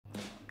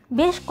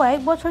বেশ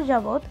কয়েক বছর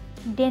যাবৎ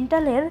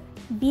ডেন্টালের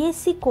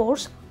বিএসসি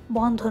কোর্স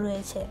বন্ধ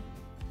রয়েছে,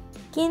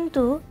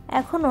 কিন্তু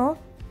এখনও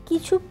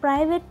কিছু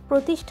প্রাইভেট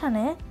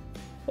প্রতিষ্ঠানে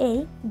এই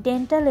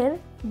ডেন্টালের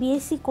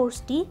বিএসসি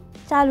কোর্সটি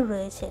চালু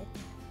রয়েছে।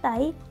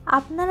 তাই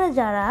আপনারা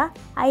যারা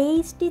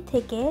আইএইচটি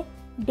থেকে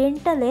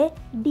ডেন্টালে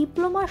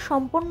ডিপ্লোমা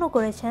সম্পন্ন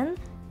করেছেন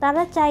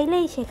তারা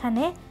চাইলেই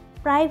সেখানে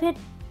প্রাইভেট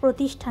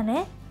প্রতিষ্ঠানে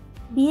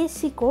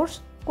বিএসসি কোর্স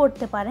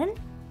করতে পারেন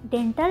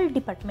ডেন্টাল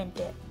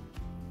ডিপার্টমেন্টে।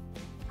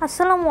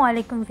 আসসালামু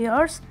আলাইকুম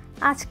ভিউয়ার্স,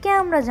 আজকে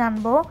আমরা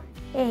জানব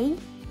এই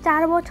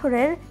 4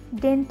 বছরের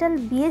ডেন্টাল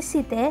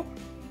বিএসসিতে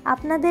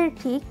আপনাদের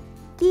ঠিক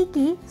কি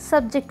কি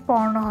সাবজেক্ট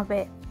পড়ানো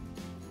হবে।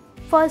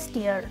 First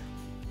year,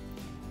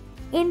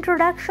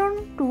 introduction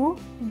to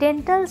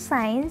dental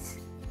science,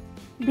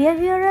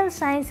 behavioural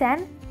science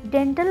and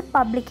dental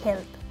public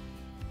health,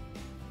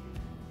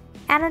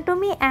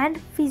 anatomy and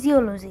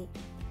physiology,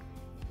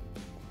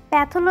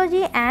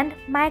 pathology and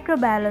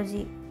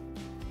microbiology,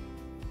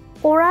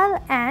 oral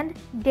and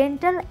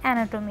dental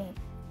anatomy,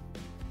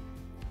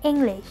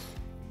 English.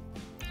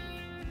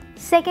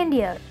 Second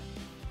year,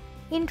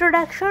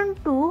 introduction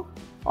to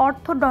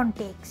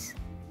orthodontics,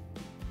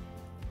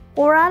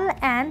 oral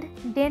and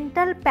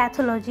dental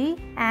pathology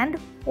and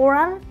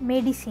oral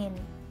medicine,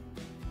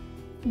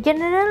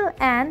 general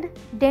and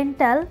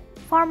dental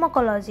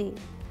pharmacology,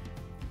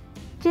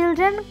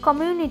 children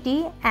community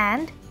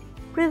and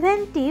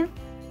preventive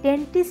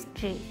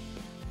dentistry,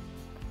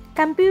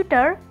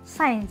 computer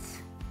science.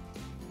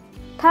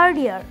 Third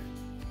year,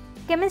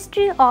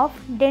 chemistry of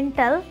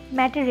dental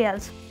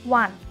materials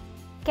 1,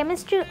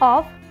 chemistry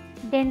of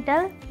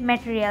dental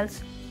materials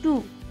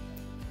 2,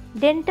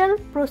 dental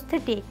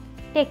prosthetic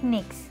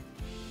techniques,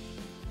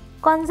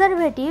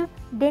 conservative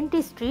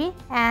dentistry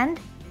and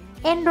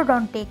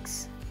endodontics.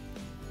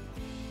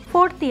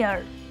 Fourth year,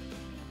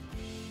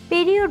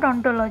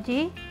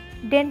 periodontology,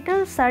 dental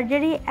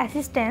surgery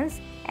assistance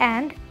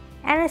and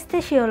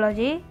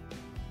anesthesiology,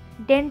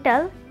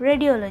 dental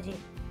radiology.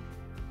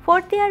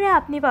 Fourth ইয়ারে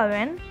আপনি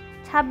পাবেন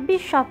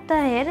 26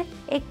 সপ্তাহের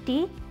একটি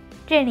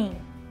training.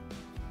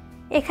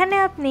 এখানে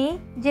আপনি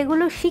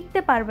যেগুলো শিখতে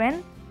পারবেন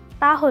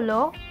তা হলো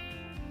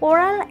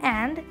oral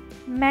and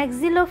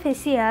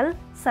maxillofacial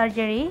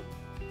surgery,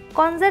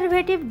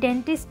 conservative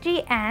dentistry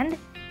and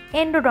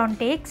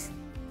endodontics,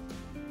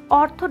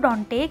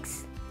 orthodontics,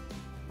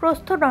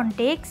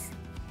 প্রস্থোডন্টিক্স,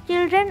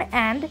 children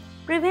and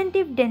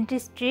preventive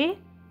dentistry,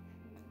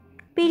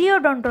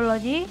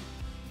 পিরিওডন্টোলজি,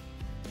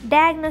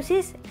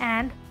 diagnosis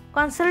and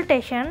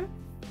consultation,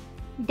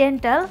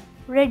 dental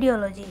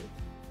radiology.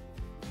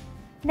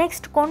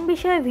 Next কোন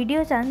বিষয়ে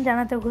ভিডিও চান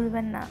জানাতে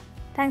ভুলবেন না।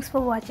 Thanks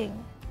for watching.